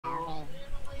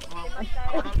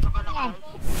Yan.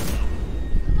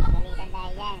 Galitan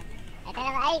tayo dyan. Ito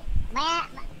naman, ay, maya,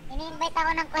 ini-invite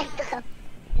ako ng kwento.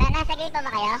 Nasa gate pa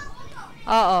ba kayo?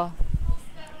 Oo.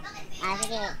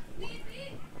 Sige.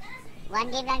 One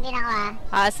game lang din ako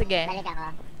Sige. Balik ako.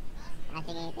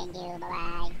 Sige, thank you,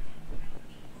 bye-bye.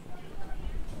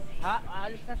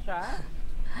 Aalis na siya?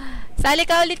 Sali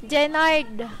ka ulit,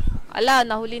 Jenard. Ala,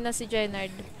 nahuli na si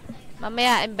Jenard.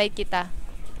 Mamaya, invite kita.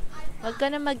 Huwag ka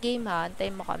na mag-game ha.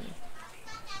 Antayin mo kami.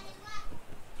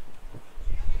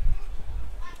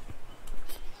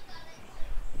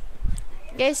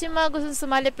 Guys, yung mga gusto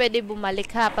sumali, pwede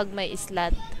bumalik ha pag may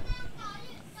slot.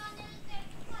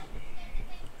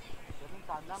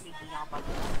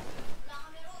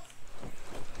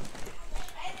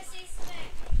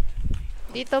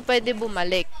 Dito pwede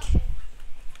bumalik.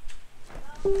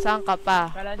 Saan ka pa?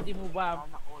 Kala hindi mo ba?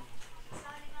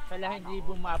 Kala hindi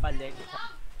bumabalik.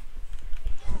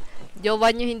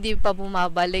 Jowa nyo hindi pa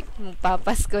bumabalik.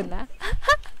 Magpapasko na.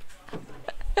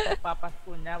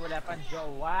 Papasko na, wala pang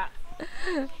jowa.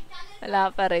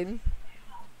 Wala pa rin.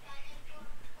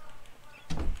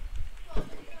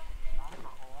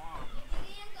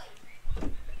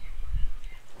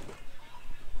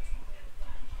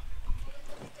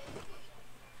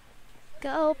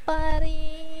 Ikaw pa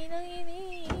rin ang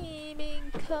inibig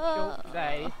ko. So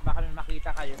guys, baka may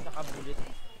makita kayo sa kabulit.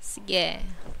 Sige.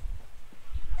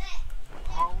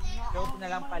 Joke na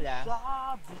lang pala.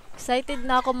 Excited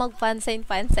na ako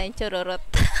mag-fansign chururot.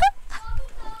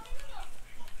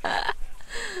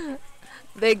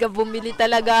 Bega, bumili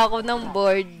talaga ako ng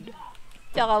board.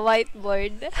 Tsaka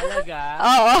whiteboard. Talaga?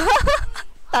 Oo.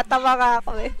 Tatawa ka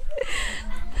ako eh.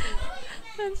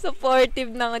 Supportive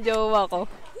ng jowa ko.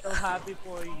 So happy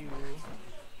for you.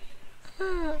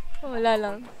 Wala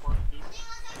lang.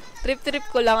 Trip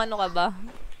ko lang, ano ka ba?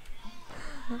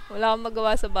 Wala akong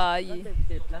magawa sa bahay.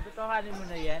 Trip lang. Tutuhanin mo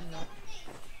na yan, no?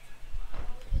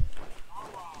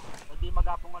 Hindi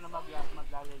maghapon ka na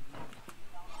maglalagay mo.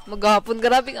 Maghapon,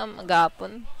 grabe nga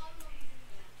maghapon.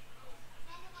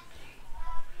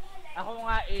 Ako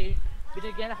nga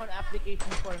binigyan ako ng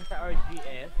application form sa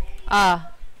RGS.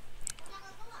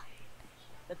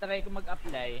 Tatry ko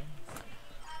mag-apply.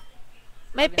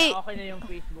 May page. Okay na yung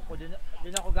Facebook ko.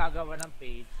 Doon ako gagawa ng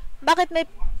page. Bakit may...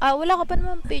 wala ka pa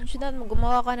naman page na.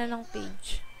 Gumawa ka na ng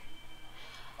page.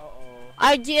 Oo.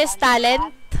 RGS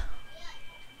Talent?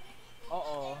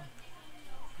 Oo.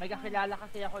 May kakilala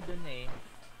kasi ako doon eh.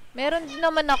 Meron din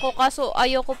naman ako, kaso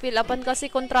ayoko fill upan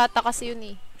kasi kontrata kasi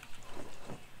yun eh.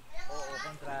 Oo,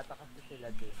 kontrata kasi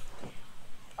sila doon.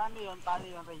 Paano yun,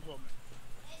 Rachel?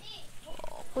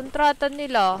 Kontrata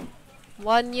nila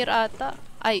 1 year ata.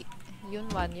 Ay, yun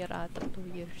 1 year ata,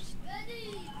 2 years.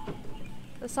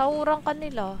 Sasahuran ka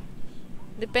nila.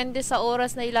 Depende sa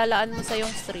oras na ilalaan mo sa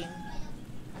yung stream.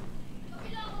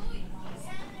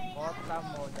 Kota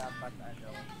mo dapat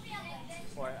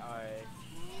 4 hours.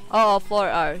 Oo,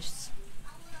 4 hours.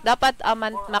 Dapat a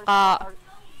month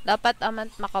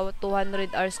maka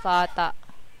 200 hours ka ata.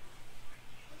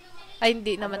 Ay,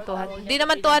 hindi naman 200. Hindi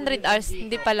naman 200 hours.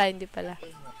 Hindi pala.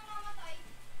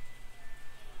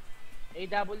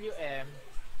 AWM.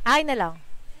 Ay na lang.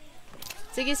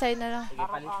 Sige, sa'yo na lang. Sige,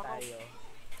 palit tayo.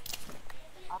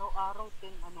 Araw-araw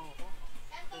 10 ko.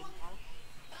 10 hours.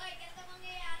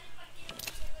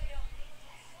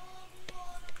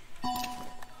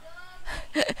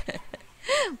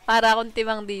 Para akong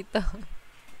timang dito.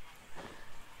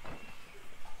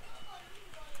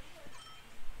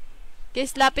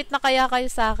 Guys, lapit na kaya kayo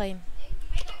sa akin.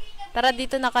 Tara,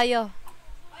 dito na kayo.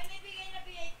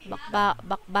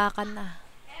 Bakbakan na.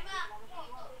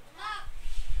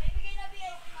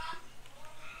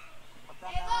 Pagka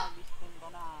na-listing ka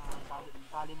na,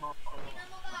 sali mo ako sa'yo.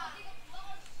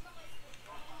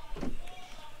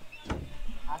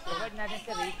 Asawad natin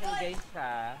si Rachel guys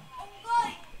ha.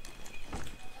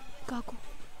 Gago.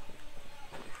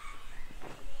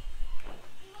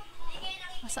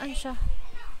 Masaan siya?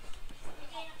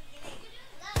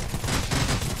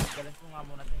 Balance mo nga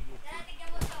muna sa YouTube.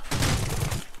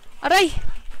 Aray!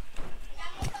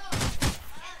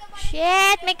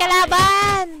 Shit! May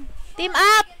kalaban! Team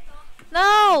up!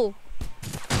 No!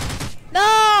 No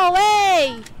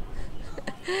way!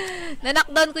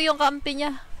 Nanakdown ko yung kampi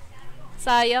niya.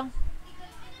 Sayang.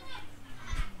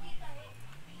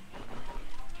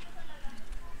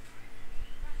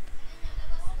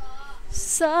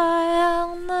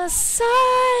 Sayang na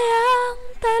sayang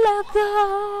talaga.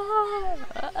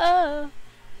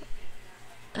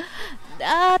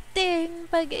 Dating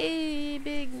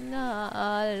pag-ibig na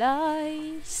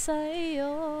alay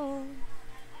sa'yo.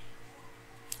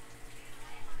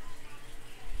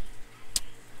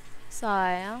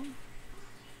 Sayang.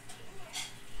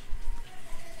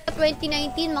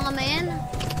 2019, mga men.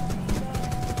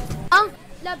 Ang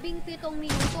 17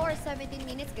 minuto or 17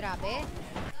 minutes, grabe.